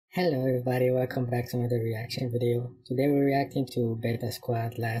Hello everybody, welcome back to another reaction video. Today we're reacting to Beta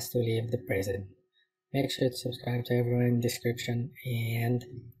Squad Last to Leave the Prison. Make sure to subscribe to everyone in the description and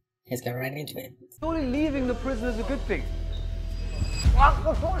let's get right into it. Surely leaving the prison is a good thing.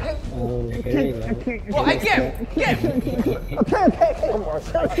 Oh, here we go. Well, I get. Okay,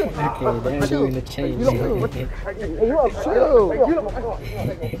 they're doing the change.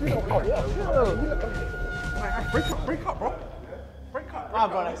 Break up, bro. Ah,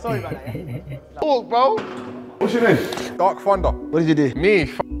 bro, sorry about that. Talk, bro. What's your name? Dark Thunder. What did you do?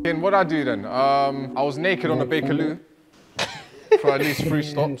 Me, what'd I do then? I was naked on the Bakerloo for at least 3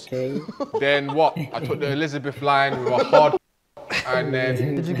 stops. Okay. Then what? I took the Elizabeth line with a hard and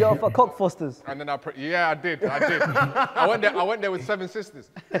then... Did you get off at Cockfosters? And then yeah, I did. I went there with 7 sisters.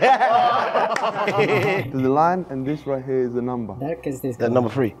 There's a line, and this right here is the number. Dark is this guy. Number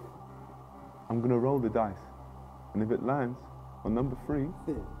 3. I'm gonna roll the dice, and if it lands on number 3,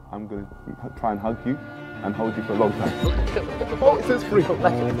 I'm gonna try and hug you and hold you for a long time. Oh, it says 3. Oh no.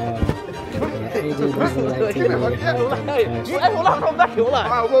 Yeah, AJ doesn't like to be held back.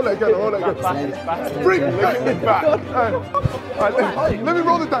 I'll roll it again, Free! Let me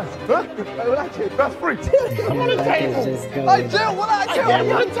roll the dice. Huh? That's free. I'm on the table. Hey, Jill, what I kill?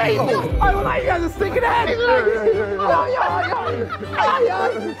 I'm on the table. I will let you guys are sticking head.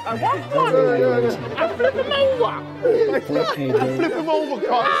 I'm flipping him over,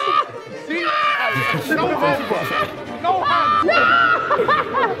 guys. See? No hands. No hands.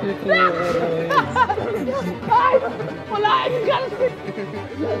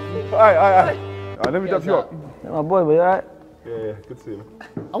 Alright, let me dub you up. My boy, but you alright? Yeah, good to see you.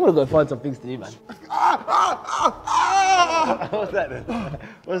 I'm gonna go find some things to do, man. What's that then?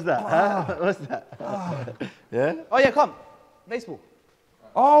 What's that? Huh? What's that? Yeah? Oh yeah, come. Baseball.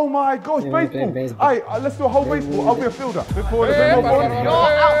 Oh my gosh, Yeah, baseball. baseball. Hey, let's do a whole baseball. I'll be a fielder. Bit forward, Yeah, bit more forward. You're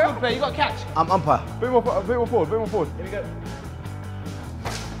outfield player, you got to catch. I'm umpire. Bit more forward, bit more forward. Here we go.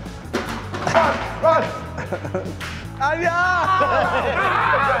 Run!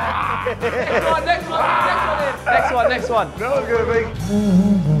 Next one. No one's gonna make.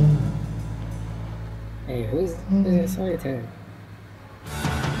 Hey, who's in solitary?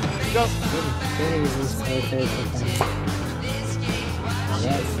 Kenny is in solitary sometimes.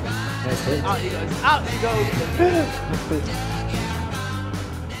 Yes, that's it. Out he goes.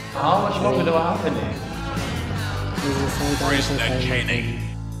 How much longer do I have in here? He's in solitary Prisoner sometimes. Kenny,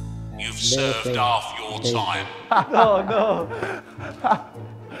 you've served half your time. No.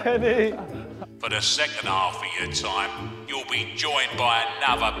 Kenny. For the second half of your time, you'll be joined by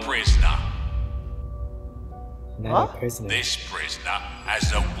another prisoner. Another prisoner. This prisoner has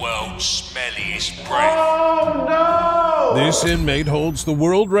the world's smelliest breath. This inmate holds the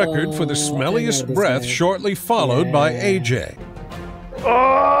world record for the smelliest breath, shortly followed by AJ.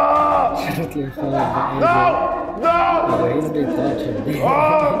 Shortly followed by AJ. Oh, he's been tortured.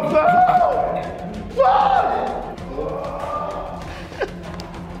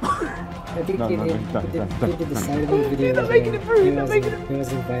 I think he did the silent video. He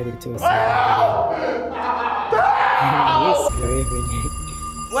was invited to a silent video. He's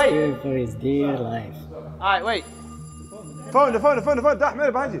screaming for his dear life. Alright, wait. Phone.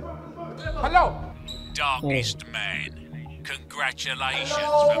 Ahmed, behind you. Hello. Darkest man, congratulations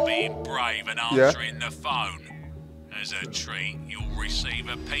for being brave and answering the phone. As a treat, you'll receive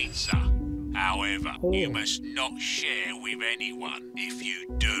a pizza. However, you must not share with anyone. If you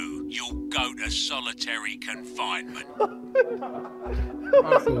do, you'll go to solitary confinement.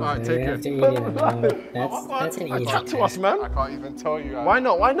 Alright, take You have it. to eat it. That's an easy. Chat to us, man. I can't even tell you. Why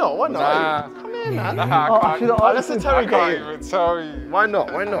not? Nah. Come here, man. Nah, I can't. Let's I interrogate can't him. even tell you. Why not?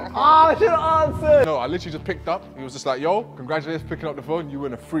 I should have answered. No, I literally just picked up. He was just like, yo, congratulations for picking up the phone. You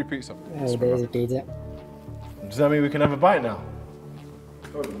win a free pizza. Oh, there's a pizza. Does that mean we can have a bite now?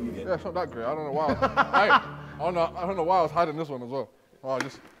 Yeah, it's not that great. I don't know why. I don't know why I was hiding this one as well. Oh,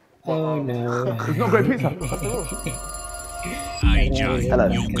 Oh no. It's not great pizza. AJ,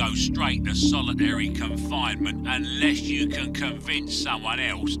 you'll go straight to solitary confinement unless you can convince someone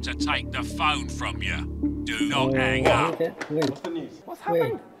else to take the phone from you. Do not hang up. Wait.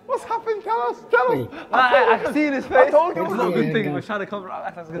 What's happened? Tell us. I can see in his face. I told you. It's not a good thing. We're trying to cover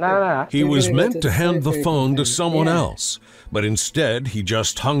up. That's a good thing. No. He was meant to hand the phone to someone else, but instead he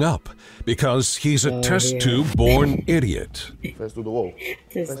just hung up because he's a test tube born idiot. Let's do the wall.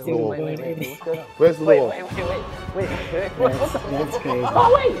 That's too funny. Where's the wall? Wait. That's crazy.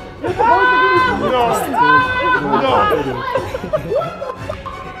 Oh, wait.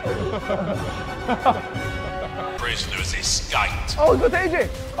 Prisoners escaped. Oh, it's got AJ.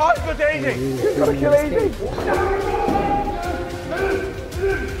 Oh, it's got AJ. He's got to kill AJ.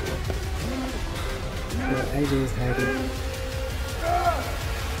 AJ is hiding.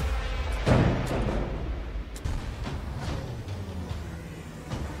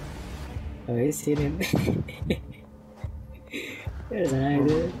 Oh, he's hidden. There's an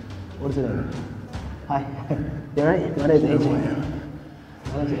idea. What is it? Hi. You alright? My name is AJ.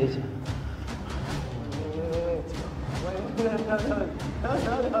 My name is AJ.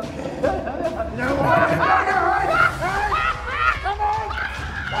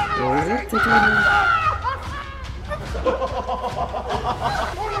 Where is it?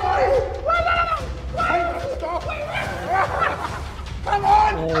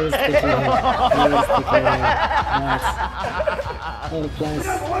 Oh, plus,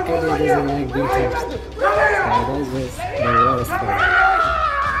 AJ doesn't like being touched. That was just the worst part.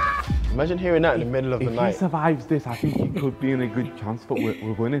 Imagine hearing that in the middle of the night. If he survives this, I think he could be in a good chance, but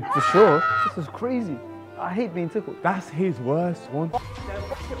we're winning. For sure. This is crazy. I hate being tickled. That's his worst one.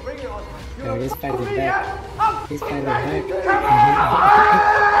 Oh, he's fighting back. He's fighting back.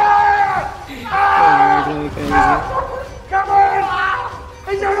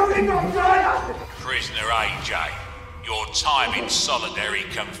 Prisoner AJ, your time in solitary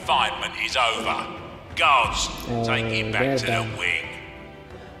confinement is over. Guards, take him back to the wing.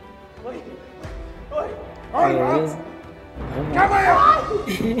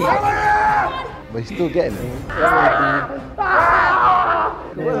 But he's still getting it.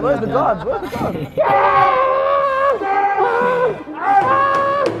 Where's the guards? Where's the guards?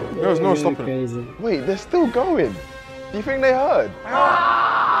 There's no stopping. Crazy. Wait, they're still going. Do you think they heard?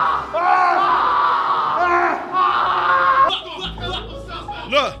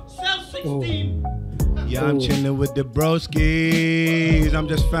 Look. Yeah, I'm chilling with the broskies. I'm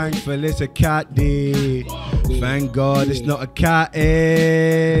just thankful it's a cat day. Thank God it's not a cat,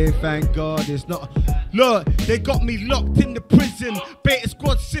 eh? Thank God it's not. Look, they got me locked in the prison. Beta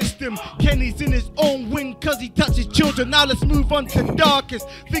squad system. Kenny's in his own wing cause he touches children. Now let's move on to Darkest.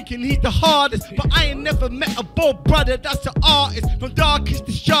 Thinking he's the hardest, but I ain't never met a bold brother that's an artist. From Darkest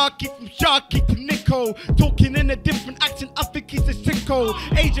to Sharky, from Sharky to Nico. Talking in a different accent, I think he's a sicko.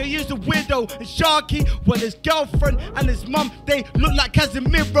 AJ is a widow, and Sharky, well, his girlfriend and his mum, they look like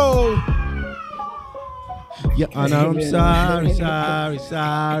Casemiro. Yeah, I know, I'm sorry.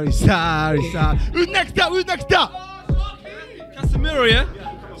 Who's next up? Casemiro, yeah?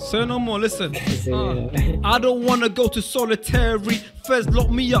 Say no more, listen. I don't wanna go to solitary. Feds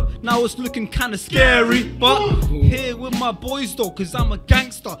locked me up, now it's looking kinda scary. But here with my boys though, cause I'm a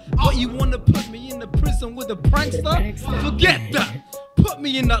gangster. But you wanna put me in the prison with a prankster? Forget that. Put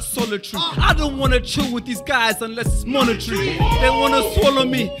me in that solitary. I don't wanna chill with these guys unless it's monetary. They wanna swallow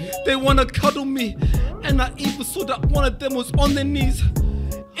me, they wanna cuddle me. And I even saw that one of them was on their knees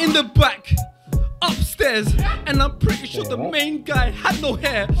in the back, upstairs. And I'm pretty sure the main guy had no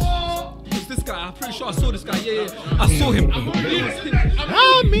hair. It was this guy, I'm pretty sure I saw this guy, yeah. I saw him.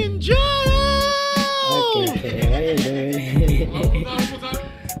 I'm in jail! Okay, what are you doing?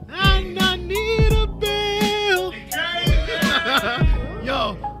 And I need a bill.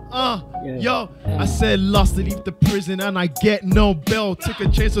 Yo, I said lost to leave the prison and I get no bail. Took a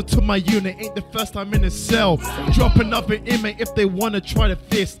chainsaw to my unit, ain't the first time in a cell. Drop another inmate if they wanna try to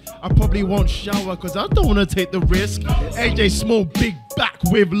fist. I probably won't shower cause I don't wanna take the risk. AJ small, big back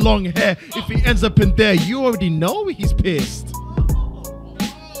with long hair. If he ends up in there, you already know he's pissed.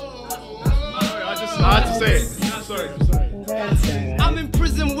 I had to say it. Sorry. I'm in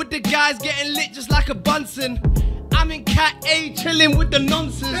prison with the guys getting lit just like a Bunsen. I'm in Cat A chilling with the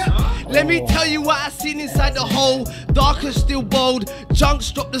nonsense. Let me tell you what I seen inside the hole. Darker, still bold. Junks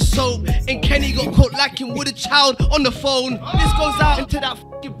dropped the soap, and Kenny got caught lacking with a child on the phone. This goes out into that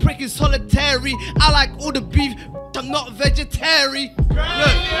fucking prick in solitary. I like all the beef. I'm not vegetarian.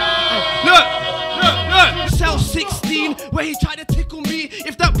 Look. Cell 16, where he tried to tickle me.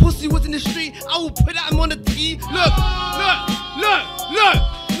 If that pussy was in the street, I will put him on the T. Look.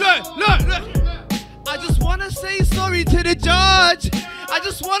 I just wanna say sorry to the judge. I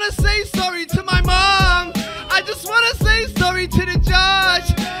just wanna say sorry to my mom. I just wanna say sorry to the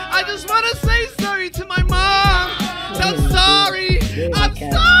judge. I just wanna say sorry to my mom. I'm sorry.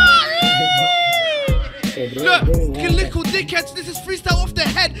 Look, you little dickheads, this is freestyle off the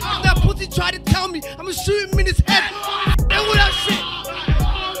head. If that pussy tried to tell me, I'ma shoot him in his head. And all that shit.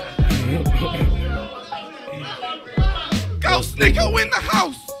 Ghost nigga in the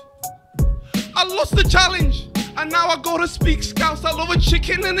house. I lost the challenge, and now I gotta speak Scouse. I love a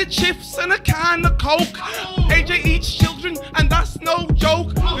chicken and the chips and a can of Coke. AJ eats children, and that's no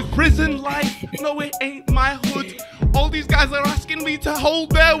joke. With prison life, no it ain't my hood. All these guys are asking me to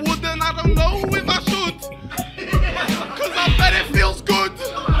hold their wood, and I don't know if I should. Cause I bet it feels good.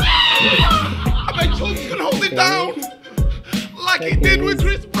 I bet children can hold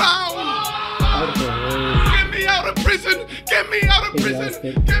of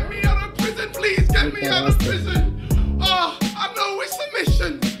prison. Get me out of prison, please. Get me out of prison. Oh, I know it's a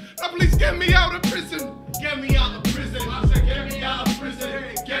mission. Now please get me out of prison. Get me out of prison. I said get me out of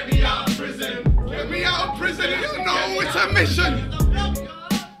prison. Get me out of prison. Get me out of prison. You know it's a mission.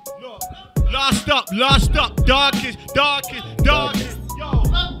 Last up, darkest. Yo, cut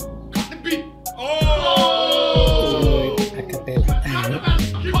the beat. Oh! Cut the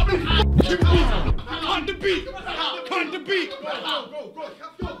beat.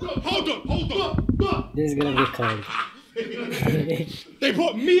 Hold on. This is gonna be cold. They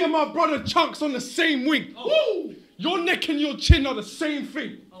put me and my brother Chunks on the same wing. Woo! Your neck and your chin are the same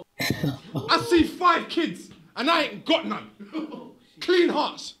thing. I see 5 kids and I ain't got none. Clean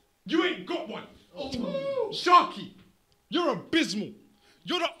hearts, you ain't got one. Sharky, you're abysmal.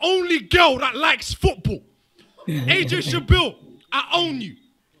 You're the only girl that likes football. AJ Shabil, I own you.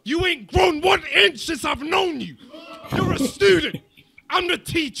 You ain't grown 1 inch since I've known you. You're a student. I'm the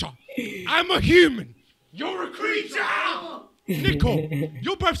teacher. I'm a human. You're a creature. Nico,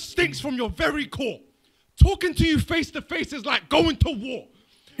 your breath stinks from your very core. Talking to you face to face is like going to war.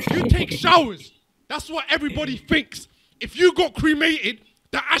 You take showers. That's what everybody thinks. If you got cremated,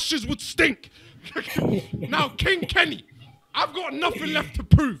 the ashes would stink. Now, King Kenny, I've got nothing left to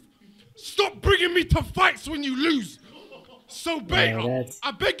prove. Stop bringing me to fights when you lose. So Beta,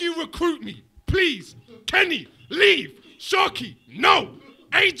 I beg you recruit me, please. Kenny, leave. Sharky, no.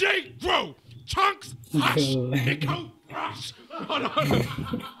 AJ, grow. Chunks, hush. Nico, hush.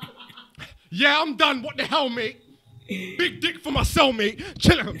 Yeah, I'm done. What the hell, mate? Big dick for my cellmate.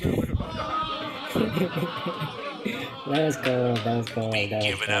 Chill out. Let's go. Be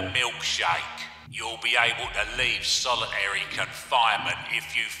given a milkshake. You'll be able to leave solitary confinement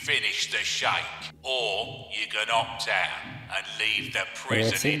if you finish the shake. Or you can opt out and leave the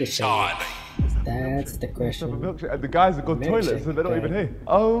prison entirely. That's the question. The guys have got toilets so they're not even here.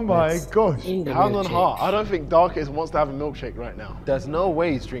 Oh my gosh. Hand on heart, I don't think Darkest wants to have a milkshake right now. There's no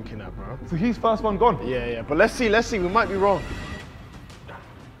way he's drinking that, bro. So he's first one gone? Yeah. But let's see, we might be wrong.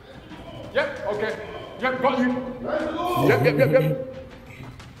 Yep, okay. Yep, got you. Yep.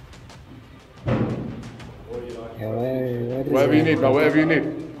 Whatever you need, bro, whatever you need.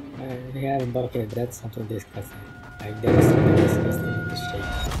 We have a bucket, that's something disgusting. Like, there is something disgusting in this shape.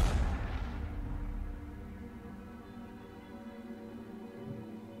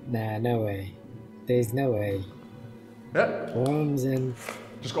 Nah, no way. There's no way. Yeah. Worms and...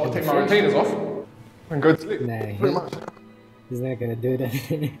 Just gotta take my retainers off and go to sleep. Nah, he's not gonna do that.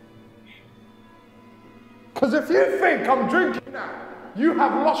 Because if you think I'm drinking now, you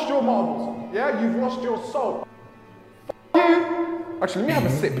have lost your marbles. Yeah, you've lost your soul. You. Actually, let me have a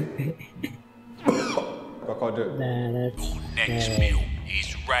sip. I can't do it. Nah, that's... Your next meal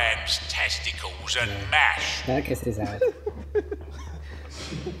is ram's testicles and mash. Darkest is out.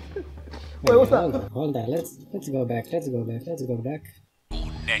 Wait, what's that? Hold on. Let's go back. Your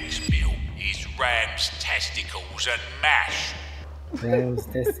next meal is ram's testicles and mash. Ram's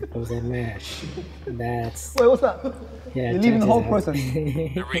testicles and mash. That's... Wait, what's that? Yeah, you're leaving the whole process.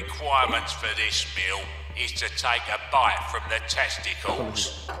 The requirements for this meal is to take a bite from the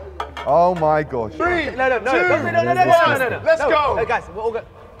testicles. Oh my gosh. 3, no. Let's go. Hey guys, we're all good.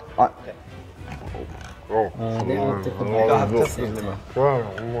 They all took the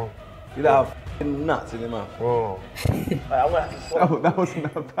You don't have nuts in your mouth. Whoa. That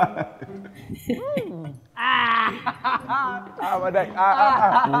wasn't that bad. My neck.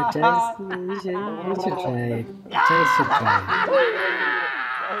 You should try it. Chase should try it.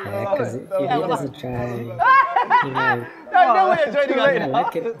 Yeah, because if he doesn't try, he might... No way you're joining us.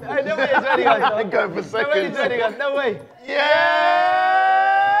 Like it. No way you're joining us. I'm going for seconds. No way you're joining us. No way. Yeah!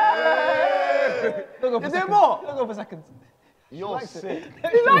 Don't go for seconds. Don't go for seconds. You're sick.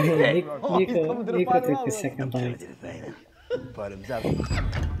 He likes it. Nico took the second bite. Bottoms up. Oh,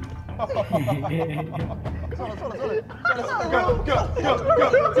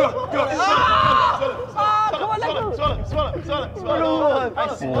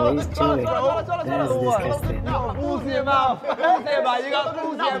 he's chewing. That is disgusting. Balls in your mouth. Balls in your mouth. You got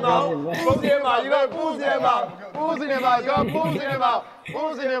balls in your mouth. Balls in your mouth. You got balls in your mouth. Balls in your mouth. You got balls in your mouth.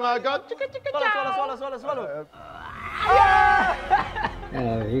 Balls in your mouth. Go. Swallow.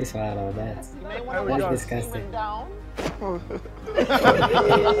 Oh, he swallowed that. That's disgusting.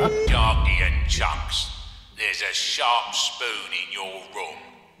 Darky and Chunks, there's a sharp spoon in your room.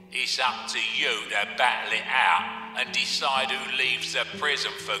 It's up to you to battle it out and decide who leaves the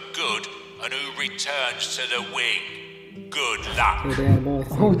prison for good and who returns to the wing. Good luck. So they are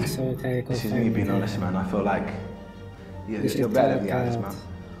both solitary This is me being honest, man. I feel like you're better than the others, man.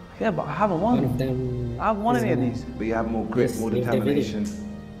 Yeah, but I haven't won. One of them. I haven't won any of these. But you have more grit, Just more leave the video. determination,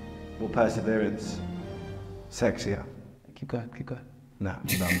 more perseverance, sexier. Keep going, keep going. Nah,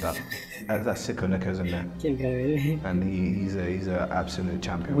 I'm done. That's Sicko Nickers in there. Keep going. And he's an absolute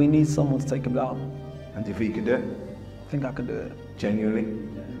champion. We need someone to take him down. And do you think you can do it? I think I can do it. Genuinely?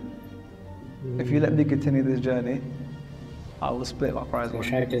 If you let me continue this journey, I will split my prize So money.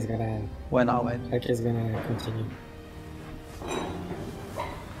 Shark is gonna. When I win. Shark is gonna continue.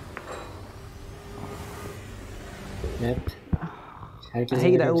 Yep. Shark I is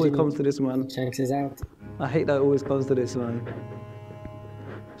hate that gonna it always continue. comes to this, man. Sharks is out. I hate that it always comes to this, man.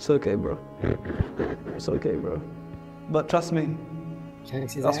 It's okay, bro. It's okay, bro. But trust me,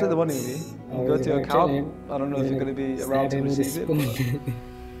 Sharks is I'll split the out. money with you. Oh, Go he's to your gonna kill account. him. I don't know if He's you're gonna be stab around to him with a receive it. spoon.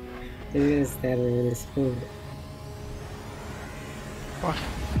 He's gonna stab him with a spoon.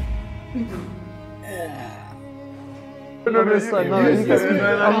 No, you sit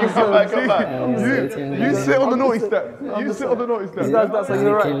on the naughty step. You sit on the naughty step. That's like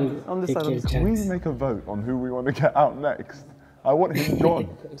you're right. I'm just He saying. killed Can we Sharks. make a vote on who we want to get out next? I want him gone.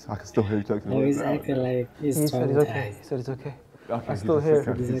 I can still hear you talking. Oh, he's acting like he's He said it's okay. traumatized. He said it's okay. Okay, I still hear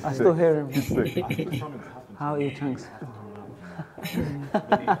him. he's I sick. still hear him. He's sick. How are you, Chunks?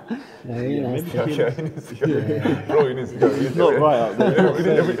 No, he lost it. Okay, he needs to go. Bro, he needs to go. He's not right out there. We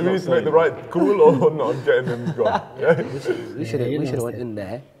need to make the right call or not getting him gone. Yeah? We should have went in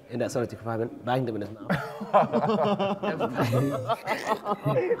there, in that solitary confinement, banged him in his mouth.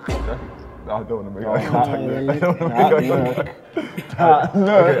 I don't want to make eye contact. I don't want to make eye contact.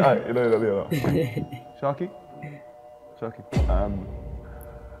 No. Okay, alright, you know that. Sharky?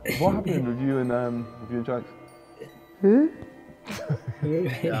 What happened with you and Jax? Oh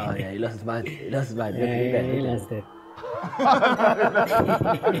yeah, he lost his mind. He lost his mind. Yeah, he lost it. He's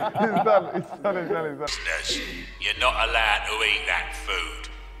done. Listeners, you're not allowed to eat that food.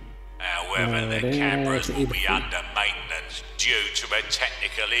 However, No, the they're not cameras allowed to will eat be food. under maintenance due to a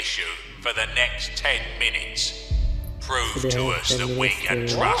technical issue for the next 10 minutes. Prove They to have us 10 that we minutes can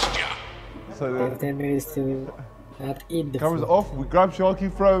to- trust you. So They have 10 minutes to not eat the cameras food. off, we grab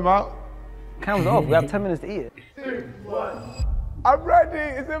Sharky, throw him out. Cameras off. We have 10 minutes to eat it. I'm ready,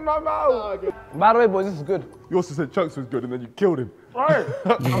 it's in my mouth. By the way, boys, this is good. You also said Chunks was good and then you killed him. Right.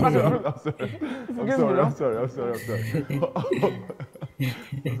 I'm sorry. I'm sorry.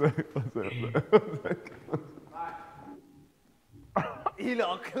 You lot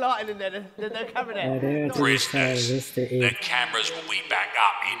are clotting in there. There's no camera Oh, they want to Prisoners, this to the eat. cameras will be back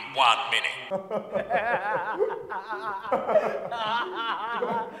up in 1 minute.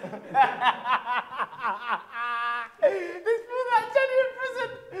 This feels like Jenny in prison.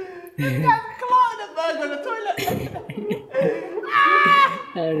 This guy's clotting a burger on the toilet.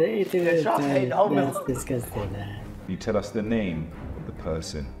 Oh, they eating it. shark ate the whole That's milk. disgusting. You tell us the name of the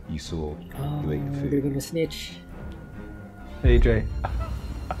person you saw Oh, who ate the they're food. gonna snitch. Hey, Jay.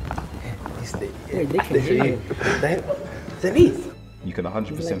 Wait, they can hear you. Denise. You can 100%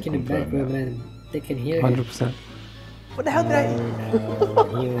 He's like in the back confirm room that. and they can hear you. 100%. What the hell did I eat? No,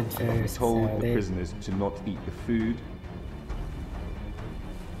 he went first. Told so the prisoners to not eat the food,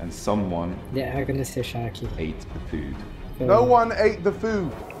 and someone they are gonna say Sharky. ate the food. No one ate the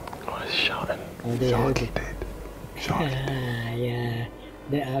food. Oh, they heard it. Ah, yeah.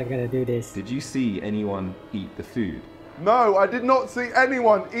 They are gonna do this. Did you see anyone eat the food? No, I did not see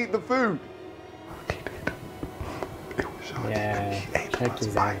anyone eat the food. Yeah,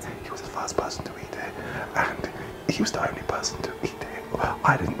 Sharky's out. He was the first person to eat it, and he was the only person to eat it.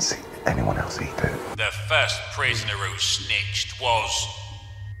 I didn't see anyone else eat it. The first prisoner who snitched was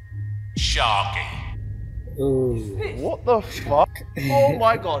Sharky. Ooh. What the fuck? Oh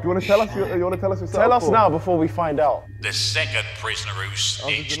my god. You want to tell us? You want to tell us yourself? Tell us or- now before we find out. The second prisoner who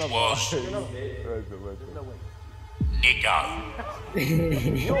snitched was Nico.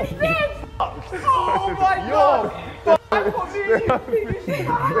 Oh my god.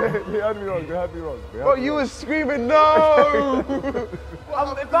 They had me wrong. Bro, you were screaming no!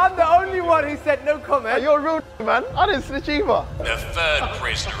 If I'm the only one who said no comment. You're a real man. I didn't snitch either. The third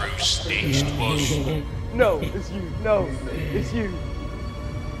prisoner who snitched was No, it's you. No, it's you.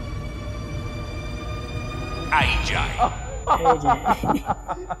 AJ.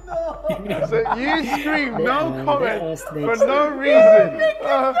 So you screamed no Yeah, comment that was for snitched. no reason.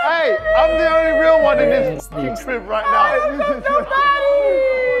 Hey, I'm the only real one in this fucking crib right now.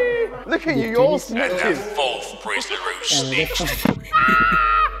 Look at you, you're all And the snitching. fourth prisoner who Oh, snitched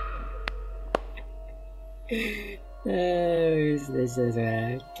this is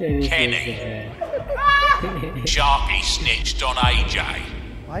Kenny. Sharky snitched on AJ.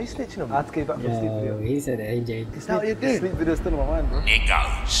 Why are you snitching on me? I had to get back from sleep Yo, video. he said AJ. Is that what you did? Sleep video's still in my mind, bro. Nico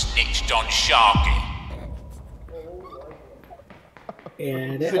snitched on Sharky.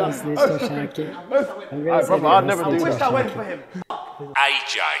 Yeah, that was this so shocking. I'm gonna say brother, that I'd was never so do that. shocking. I went for him.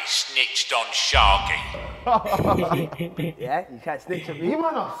 AJ snitched on Sharky. Yeah, you can't snitch on me. You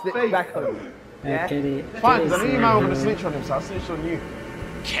might not snitch back on me. Yeah? Kenny, Fine, because I knew you man were going to Kenny's, snitch on him, so I snitched on you.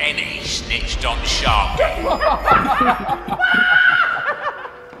 Kenny snitched on Sharky.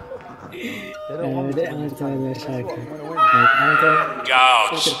 the Anton shocking. Like Anton,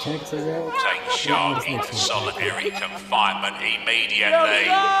 Guards, checks us out. take Sharky to solitary confinement immediately.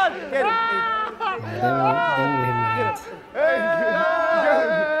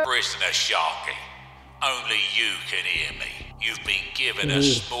 Prisoner Sharky, only you can hear me. You've been given a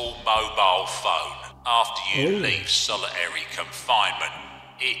small mobile phone. After you leave solitary confinement,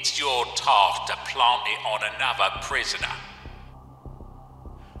 it's your task to plant it on another prisoner.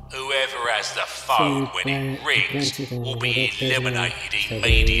 Whoever has the phone when it rings will be eliminated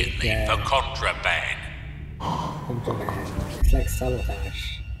immediately for contraband. Contraband. It's like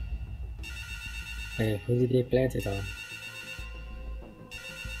sabotage. Hey, who did they plant it on?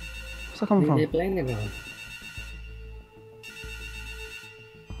 Where's that coming Who did they from? plant it on?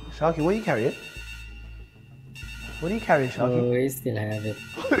 Sharky, what are you carrying? What are you carrying, Sharky? Oh, he still have it.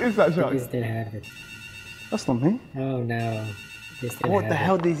 What is that, He Sharky? still have it. That's not me. Oh no. He still What have the it.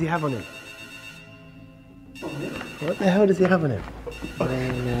 hell does he have on him? What the hell does he have on him? Oh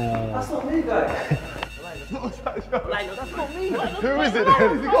no. That's not me, guys. Who is it then?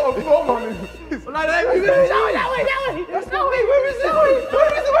 Has he got a phone on him?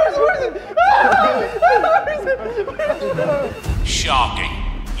 Sharky,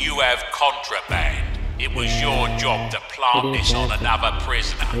 you have contraband. It was your job to plant this on another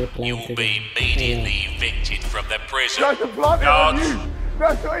prisoner. You will be immediately evicted from the prison. Tried to plant it on you.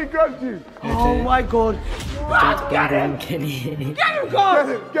 That's why he grabbed you. Oh my god. Get him, Kenny.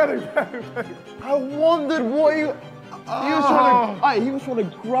 Get him. I wondered what he was trying to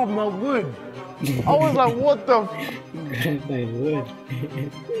grab my wood. I was like, what the Grab my wood.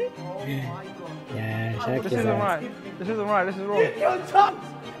 Yeah, Shaq This is isn't out. right. This isn't right. This is wrong. You killed Tubbs!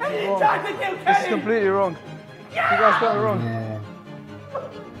 And you tried to kill This is Kenny! completely wrong. You guys got it wrong. Yeah.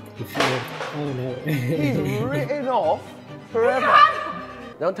 He failed. Oh no. He's written off forever.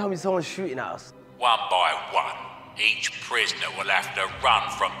 Don't tell me someone's shooting at us. One by one, each prisoner will have to run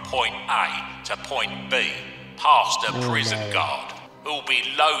from point A to point B, past a prison guard, who will be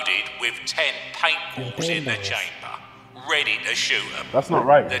loaded with 10 paintballs in the chamber, ready to shoot them. That's not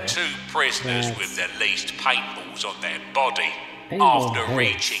right. The two prisoners with the least paintballs on their body, Paintball after hurts.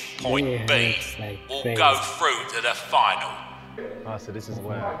 reaching point Yeah, B, hurts like will crazy. go through to the final. Oh, so this is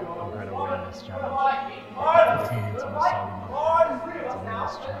where I'm going to win this challenge.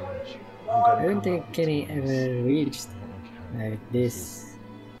 I don't think Kenny ever reached like this.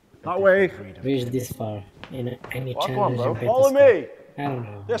 That way. Reached this far in any Walk on, challenge. bro. in Betis Follow Cup. me. I don't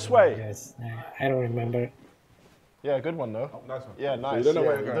know. This way. Because I don't remember. Yeah, good one though. Nice one. Yeah, nice. you don't know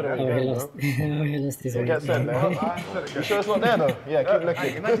where yeah, you're you going. don't know Oh, where he you're lost. going, bro. Oh, he lost his way. Get set there. You sure it's not there though? Yeah, keep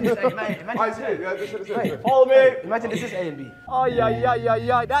looking. Follow me! Imagine this is A and B. Oh,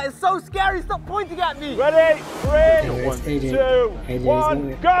 yeah. That is so scary. Stop pointing at me. Ready? 3, Where's AJ? 2, AJ is 1,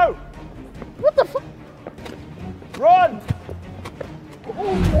 nowhere. go! What the fuck? Run!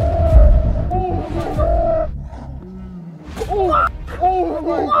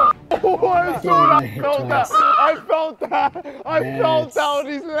 Oh, I saw that. I felt that. I felt that. I felt that on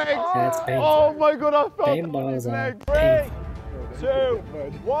his legs. That's painful. Oh my god, I felt that on Paintballs his are legs. 3,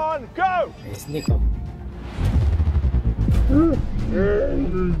 painful. 2, 1, go! It's Nico. Ooh.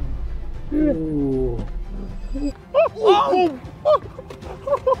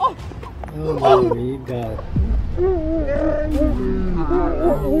 Oh my god. He's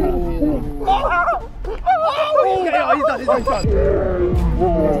done.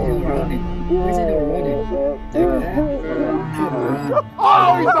 Why is he not running? Like that?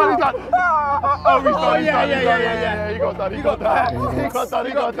 Oh, he's done. Oh, yeah. He got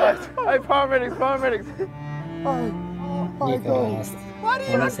that. Hey, paramedics. Nico lost. Why do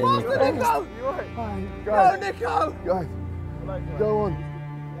you When I not say pass Nico to lost. Nico? No, Nico! Guys, go on.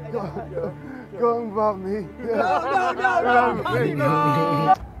 Go on about me. No.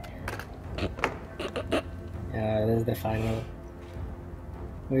 Yeah, this is the final.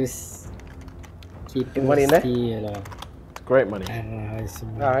 Who's keeping Money in there? steal? Great money. I don't know how it's.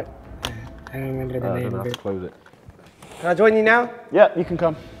 Alright. I don't remember the name of it. Close it. Can I join you now? Yeah, you can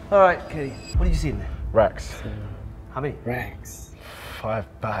come. Alright, Kenny. What did you see in there? Racks. How many? Racks.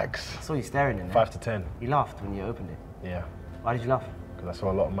 5 bags. I saw you staring in there. 5 to 10. You laughed when you opened it. Yeah. Why did you laugh? Because I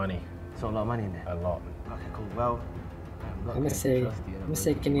saw a lot of money. Saw a lot of money in there? A lot. Okay, cool. Well, I'm gonna say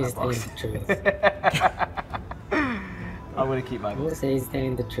Kenny's telling the truth. I'm gonna keep my I'm gonna say he's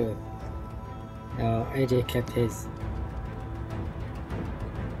telling the truth. No, AJ kept his.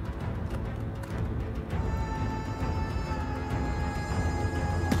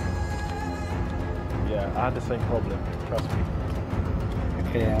 Yeah, I had the same problem. Trust me.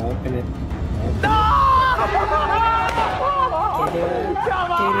 Okay, I'll open it.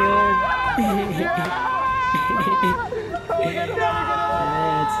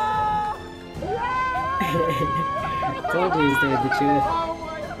 Told you he's telling the truth.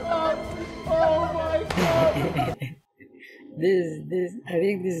 I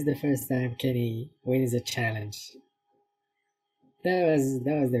think this is the first time Kenny wins a challenge. That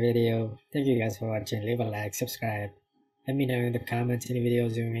was the video. Thank you guys for watching. Leave a like, subscribe. Let me know in the comments any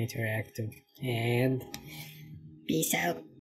videos you want me to react to. And peace out.